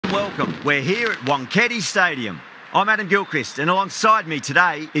and welcome. We're here at Wankhede Stadium. I'm Adam Gilchrist, and alongside me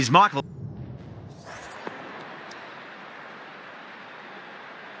today is Michael.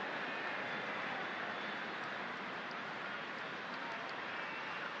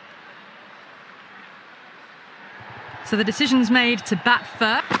 So the decision's made to bat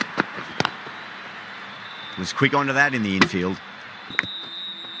first. Was quick onto that in the infield.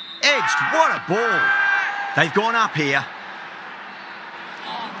 Edged, what a ball. They've gone up here.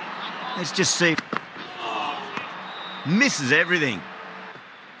 Let's just see. Misses everything.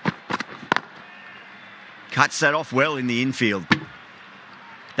 Cuts that off well in the infield.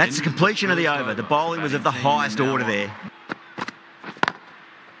 That's the completion of the over. The bowling was of the highest order there.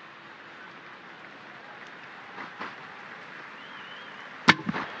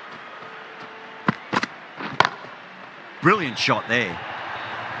 Brilliant shot there.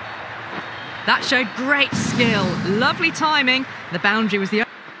 That showed great skill. Lovely timing. The boundary was the...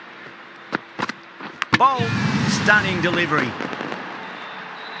 Bold, stunning delivery.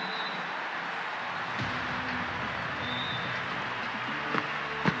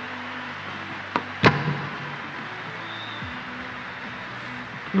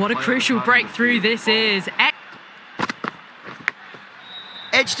 What a crucial breakthrough this is.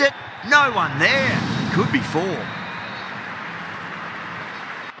 Edged it. No one there. Could be four.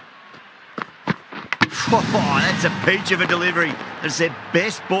 Oh, that's a peach of a delivery. That's their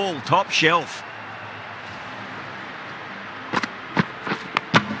best ball, top shelf.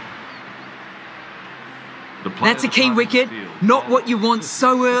 That's a key wicket, not what you want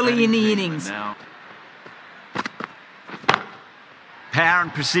so early in the innings. Power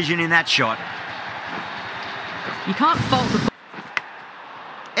and precision in that shot. You can't fault the...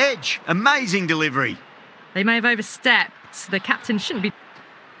 Edge, amazing delivery. They may have overstepped. The captain shouldn't be...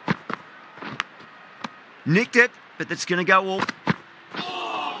 Nicked it, but that's going to go all...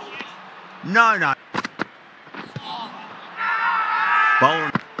 No.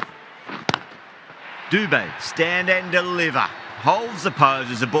 Bowler. Dubé, stand and deliver. Holds the pose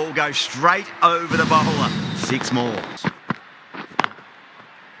as the ball goes straight over the bowler. 6 more.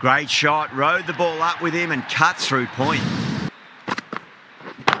 Great shot, rode the ball up with him and cut through point.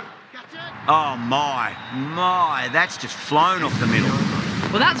 Oh my, that's just flown off the middle.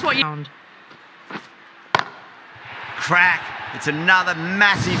 Well, that's what you... Crack. It's another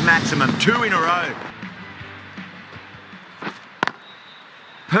massive maximum. 2 in a row.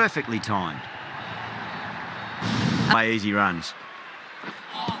 Perfectly timed. Easy runs.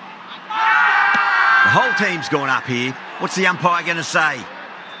 The whole team's gone up here. What's the umpire going to say?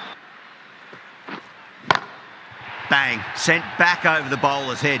 Bang. Sent back over the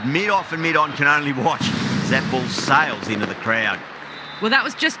bowler's head. Mid-off and mid-on can only watch as that ball sails into the crowd. Well, that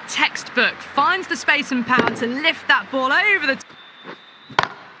was just textbook. Finds the space and power to lift that ball over the...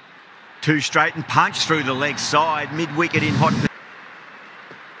 2 straight and punch through the leg side. Mid-wicket in hot...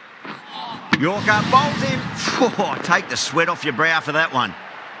 Yorker bowls him. Oh, take the sweat off your brow for that one.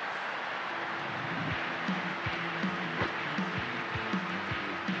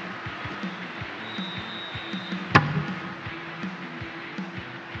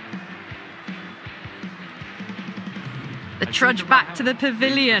 The trudge back to the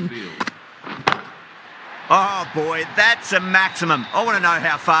pavilion. Oh boy, that's a maximum. I want to know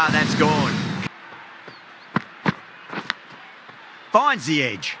how far that's gone. Finds the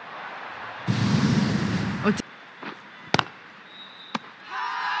edge.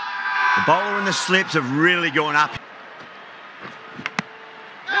 The bowler and the slips have really gone up.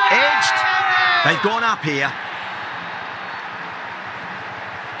 Edged. They've gone up here.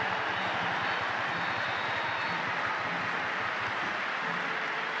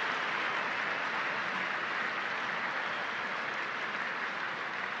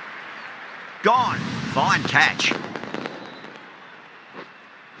 Gone. Fine catch.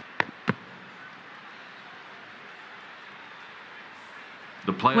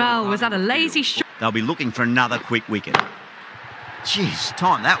 Well, was that a lazy shot? They'll be looking for another quick wicket. Jeez,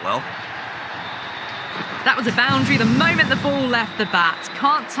 timed that well. That was a boundary the moment the ball left the bat.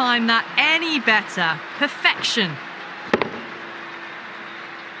 Can't time that any better. Perfection.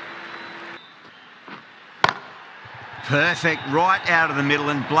 Perfect, right out of the middle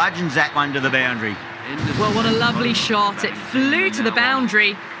and bludgeons that one to the boundary. Well, what a lovely shot. It flew to the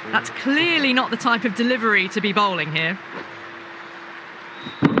boundary. That's clearly not the type of delivery to be bowling here.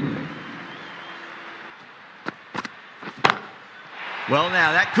 Well,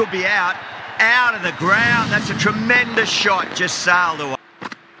 now, that could be out. Out of the ground. That's a tremendous shot. Just sailed away.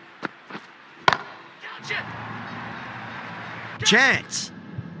 Chance.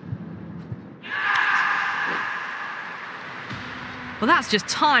 Well, that's just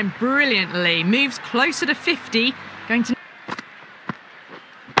timed brilliantly. Moves closer to 50. Going to...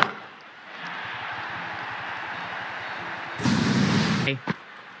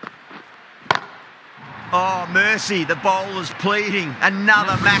 Oh, mercy, the bowler's pleading.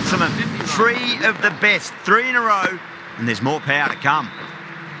 Another maximum. 3 of the best, 3 in a row, and there's more power to come.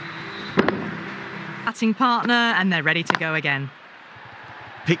 Batting partner, and they're ready to go again.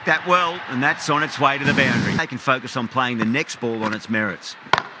 Picked that well, and that's on its way to the boundary. They can focus on playing the next ball on its merits.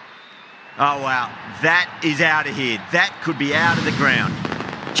 Oh, wow, that is out of here. That could be out of the ground.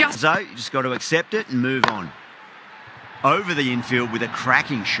 So, you just got to accept it and move on. Over the infield with a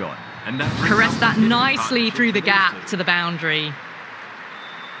cracking shot. And caressed that nicely through the gap to the boundary.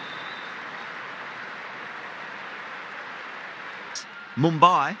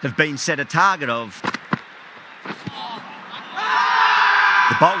 Mumbai have been set a target of.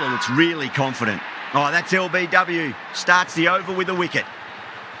 The bowler looks really confident. Oh, that's LBW. Starts the over with a wicket.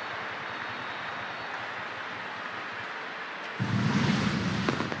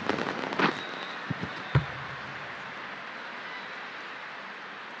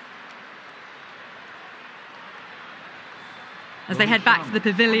 As they head back to the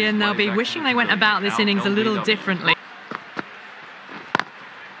pavilion, they'll be wishing they went about this innings a little differently.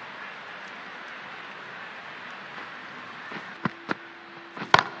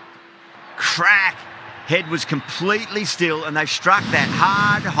 Crack! Head was completely still and they've struck that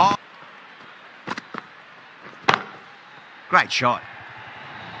hard, hot. Great shot.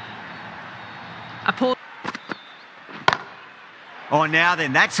 Oh, now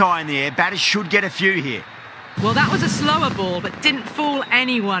then, that's high in the air. Batters should get a few here. Well, that was a slower ball, but didn't fool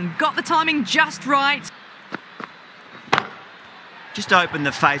anyone. Got the timing just right. Just opened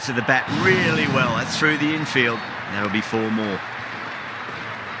the face of the bat really well. That's through the infield. That'll be 4 more.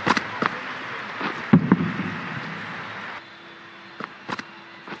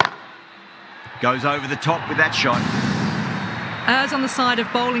 Goes over the top with that shot. Errs on the side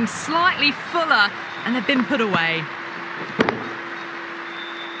of bowling slightly fuller, and they've been put away.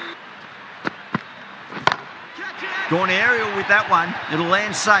 Gone aerial with that one. It'll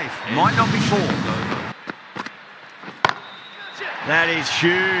land safe. Might not be 4. That is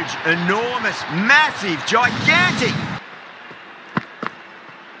huge, enormous, massive, gigantic.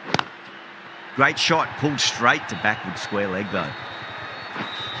 Great shot, pulled straight to backward square leg though.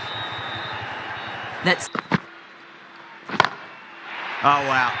 That's... Oh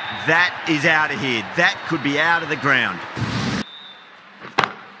wow, that is out of here. That could be out of the ground.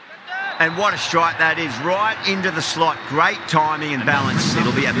 And what a strike that is, right into the slot. Great timing and balance.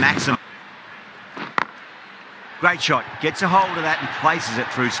 It'll be a maximum. Great shot. Gets a hold of that and places it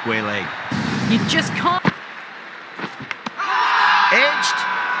through square leg. You just can't... Edged.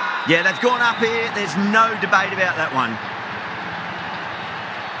 Yeah, they've gone up here. There's no debate about that one.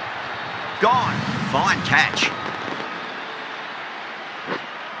 Gone. Fine catch.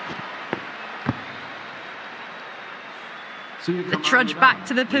 The trudge back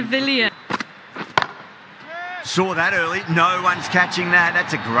to the pavilion. Saw that early. No one's catching that.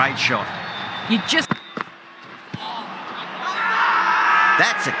 That's a great shot. You just...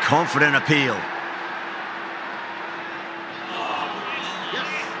 That's a confident appeal. Yes,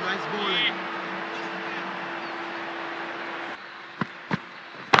 nice bowling.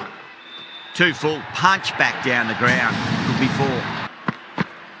 Too full. Punch back down the ground. Could be 4.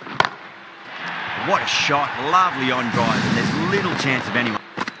 What a shot. Lovely on drive. And there's little chance of anyone.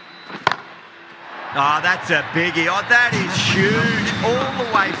 Oh, that's a biggie. Oh, that is huge. All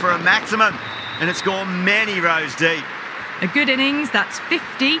the way for a maximum. And it's gone many rows deep. A good innings. That's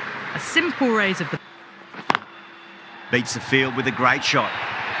 50. A simple raise of the... Beats the field with a great shot.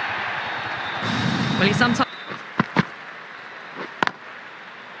 Well, he sometimes...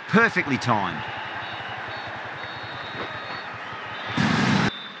 Perfectly timed.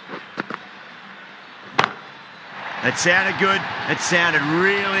 That sounded good. It sounded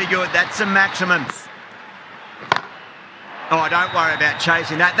really good. That's a maximum. Oh, don't worry about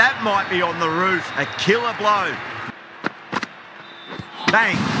chasing that. That might be on the roof. A killer blow.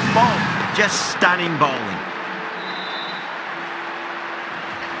 Bang. Bolt. Just stunning bowling.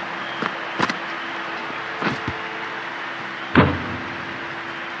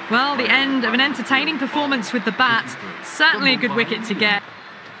 Well, the end of an entertaining performance with the bat. Certainly a good wicket to get.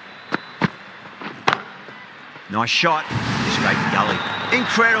 Nice shot. Straight gully.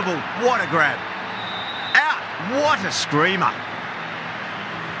 Incredible. What a grab. Out. What a screamer.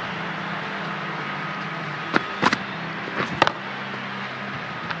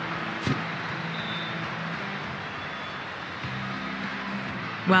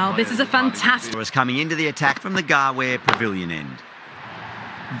 Well, this is a fantastic... Was coming into the attack from the Garware Pavilion end.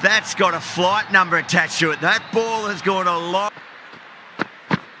 That's got a flight number attached to it. That ball has gone a lot.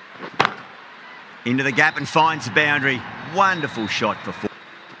 Into the gap and finds the boundary. Wonderful shot for 4.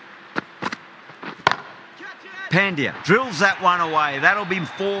 Pandya drills that one away. That'll be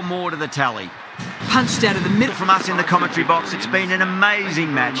 4 more to the tally. Punched out of the middle. From us in the commentary box, it's been an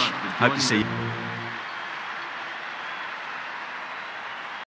amazing match. Hope to see you.